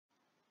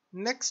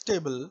Next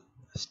table,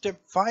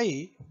 step 5,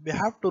 we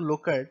have to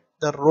look at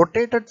the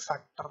rotated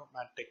factor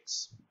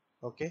matrix.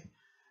 Okay,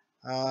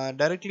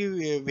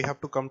 directly we have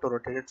to come to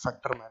rotated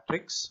factor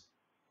matrix.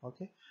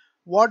 Okay,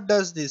 what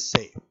does this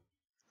say?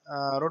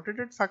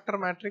 Rotated factor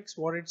matrix,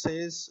 what it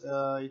says,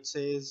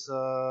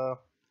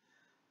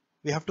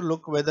 we have to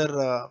look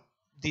whether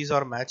these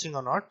are matching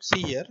or not.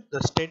 See here, the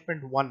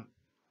statement 1,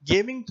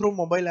 gaming through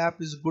mobile app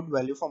is good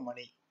value for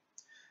money.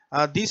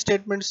 These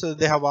statements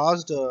they have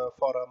asked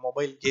for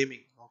mobile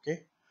gaming.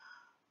 Okay,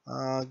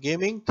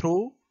 gaming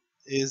through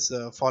is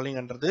falling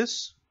under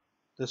this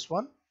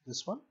one.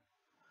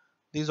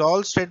 These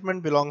all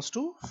statement belongs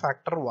to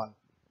factor 1.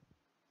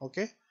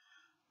 Okay,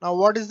 now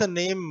what is the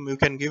name you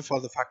can give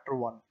for the factor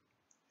 1?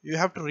 You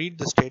have to read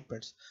the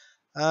statements.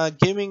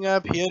 Gaming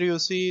app, here you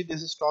see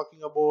this is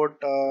talking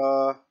about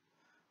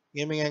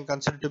gaming and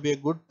considered to be a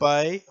good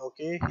buy.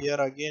 Okay,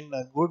 here again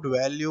a good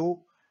value,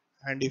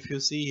 and if you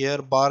see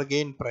here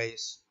bargain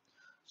price.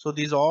 So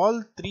these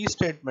all three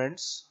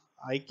statements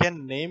I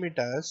can name it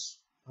as,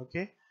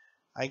 okay,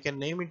 I can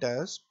name it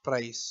as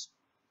price,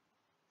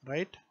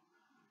 right?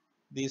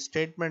 These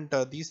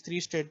three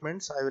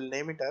statements I will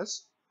name it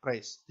as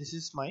price. This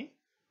is my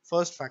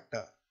first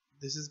factor.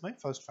 This is my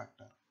first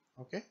factor.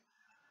 Okay,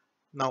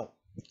 now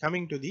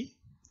coming to the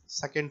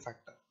second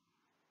factor.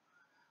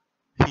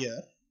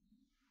 Here,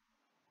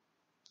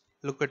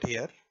 look at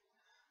here,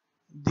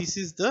 this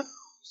is the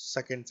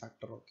second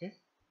factor. Okay,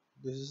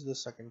 this is the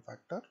second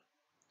factor.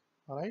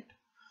 All right,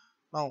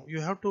 now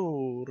you have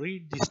to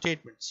read the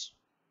statements.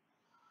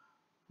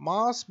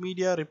 Mass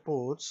media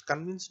reports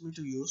convinced me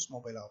to use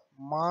mobile app.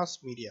 Mass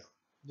media,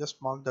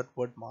 just mark that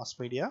word mass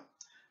media.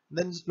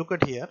 Then look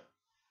at here,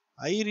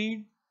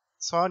 I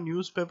saw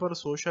newspaper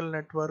social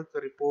network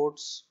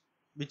reports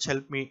which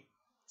help me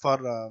for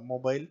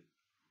mobile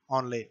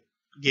online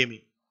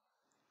gaming.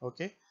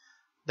 Okay,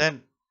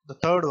 then the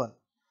third one,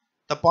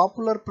 the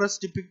popular press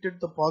depicted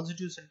the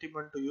positive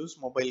sentiment to use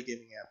mobile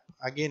gaming app.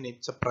 Again,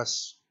 it's a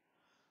press.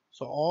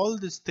 So all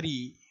these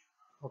three,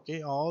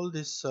 okay, all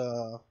these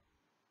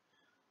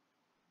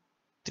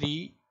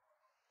three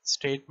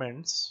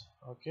statements,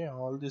 okay,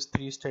 all these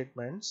three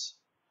statements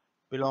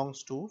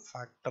belongs to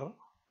factor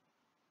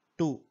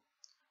 2.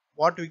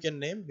 What we can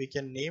name? We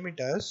can name it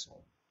as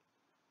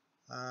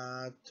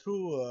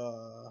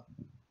through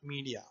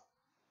media.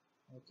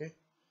 Okay,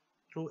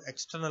 through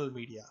external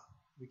media.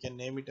 We can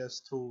name it as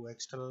through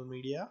external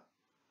media.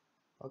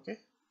 Okay,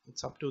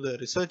 it's up to the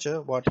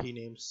researcher what he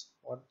names,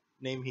 what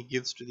name he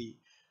gives to the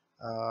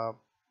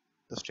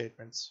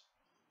statements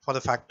for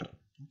the factor.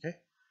 Okay,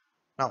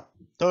 now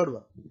third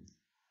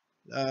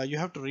one, you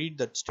have to read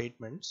that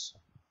statements.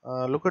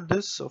 Look at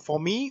this. For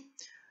me,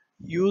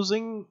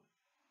 using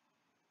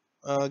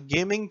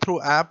gaming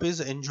through app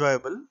is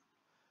enjoyable,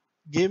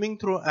 gaming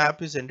through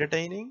app is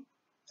entertaining,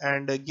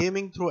 and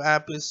gaming through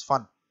app is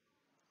fun.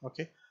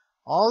 Okay,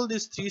 all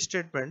these three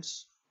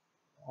statements,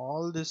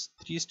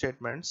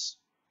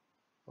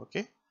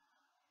 okay,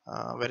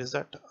 where is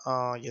that?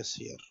 Yes,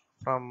 here,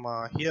 from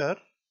here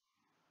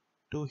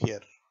to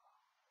here,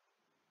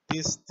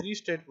 these three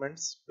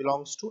statements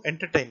belongs to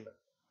entertainment.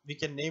 We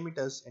can name it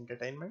as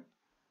entertainment.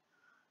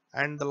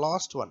 And the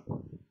last one,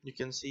 you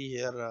can see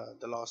here,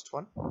 the last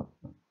one,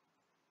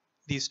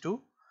 these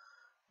two,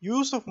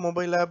 use of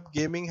mobile app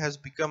gaming has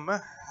become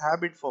a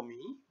habit for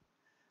me.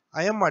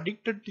 I am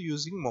addicted to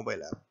using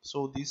mobile app.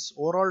 So this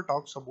overall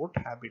talks about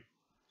habit.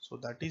 So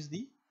that is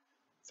the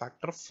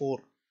factor 4.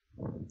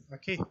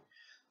 Okay,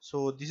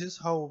 so this is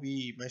how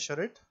we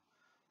measure it.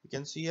 You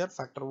can see here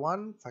factor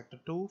 1, factor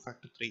 2,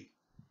 factor 3,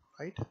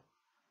 right?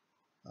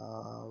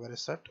 Where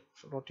is that?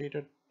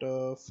 Rotated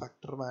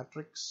factor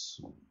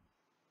matrix.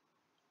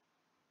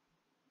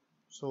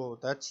 So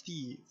that's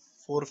the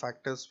 4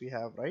 factors we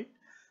have, right?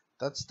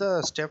 That's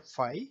the step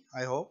 5,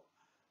 I hope.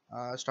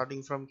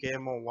 Starting from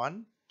KMO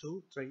 1,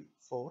 2, 3,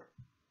 4,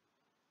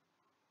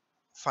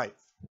 5.